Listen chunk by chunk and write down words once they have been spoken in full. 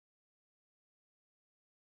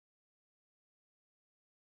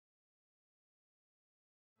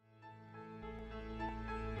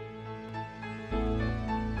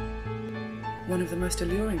One of the most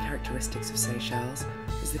alluring characteristics of Seychelles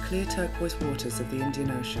is the clear turquoise waters of the Indian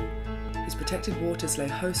Ocean, whose protected waters lay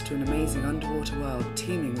host to an amazing underwater world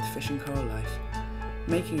teeming with fish and coral life,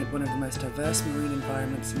 making it one of the most diverse marine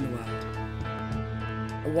environments in the world.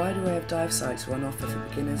 A wide array of dive sites are on offer for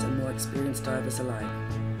beginners and more experienced divers alike.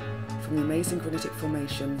 From the amazing granitic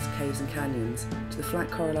formations, caves and canyons, to the flat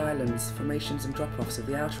coral islands, formations and drop-offs of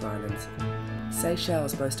the outer islands,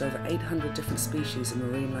 Seychelles boasts over 800 different species of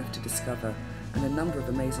marine life to discover and a number of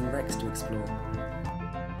amazing wrecks to explore.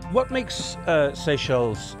 What makes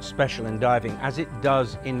Seychelles special in diving, as it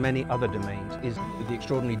does in many other domains, is the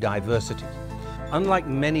extraordinary diversity. Unlike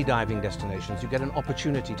many diving destinations, you get an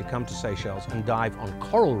opportunity to come to Seychelles and dive on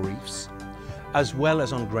coral reefs as well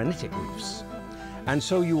as on granitic reefs. And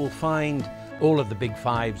so you will find all of the big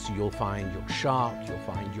fives. You'll find your shark, you'll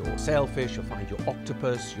find your sailfish, you'll find your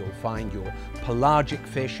octopus, you'll find your pelagic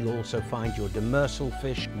fish, you'll also find your demersal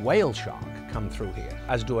fish. Whale shark come through here,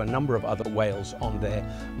 as do a number of other whales on their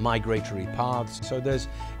migratory paths. So there's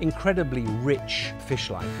incredibly rich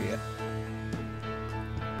fish life here.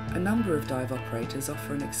 A number of dive operators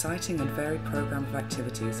offer an exciting and varied program of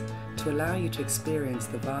activities to allow you to experience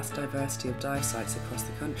the vast diversity of dive sites across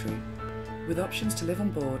the country. With options to live on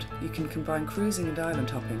board, you can combine cruising and island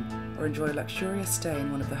hopping, or enjoy a luxurious stay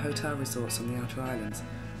in one of the hotel resorts on the outer islands,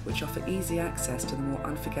 which offer easy access to the more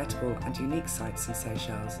unforgettable and unique sites in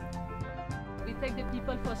Seychelles. We take the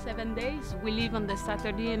people for 7 days. We leave on the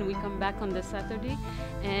Saturday and we come back on the Saturday.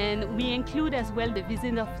 And we include as well the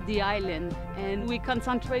visit of the island. And we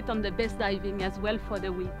concentrate on the best diving as well for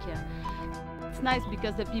the week. It's nice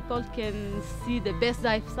because the people can see the best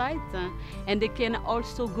dive sites and they can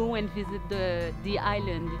also go and visit the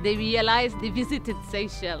island. They realize they visited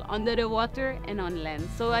Seychelles under the water and on land.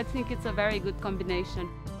 So I think it's a very good combination.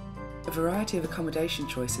 A variety of accommodation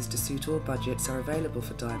choices to suit all budgets are available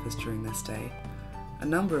for divers during their stay, a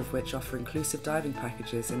number of which offer inclusive diving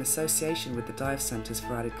packages in association with the dive centres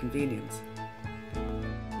for added convenience.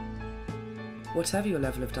 Whatever your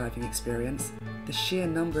level of diving experience, the sheer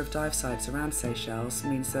number of dive sites around Seychelles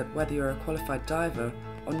means that whether you're a qualified diver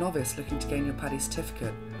or novice looking to gain your PADI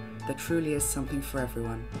certificate, there truly is something for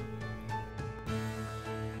everyone.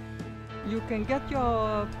 You can get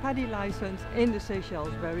your PADI license in the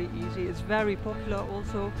Seychelles very easy. It's very popular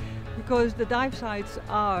also because the dive sites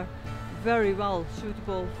are very well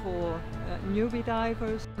suitable for newbie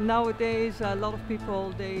divers. Nowadays a lot of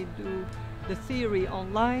people, they do the theory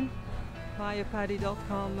online via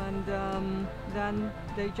PADI.com and then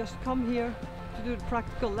they just come here to do the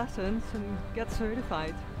practical lessons and get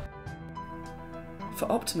certified. For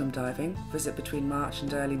optimum diving, visit between March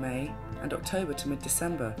and early May and October to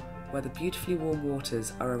mid-December, where the beautifully warm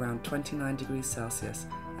waters are around 29 degrees Celsius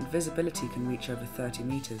and visibility can reach over 30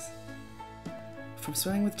 metres. From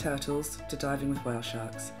swimming with turtles to diving with whale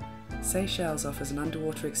sharks, Seychelles offers an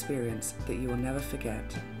underwater experience that you will never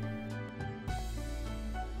forget.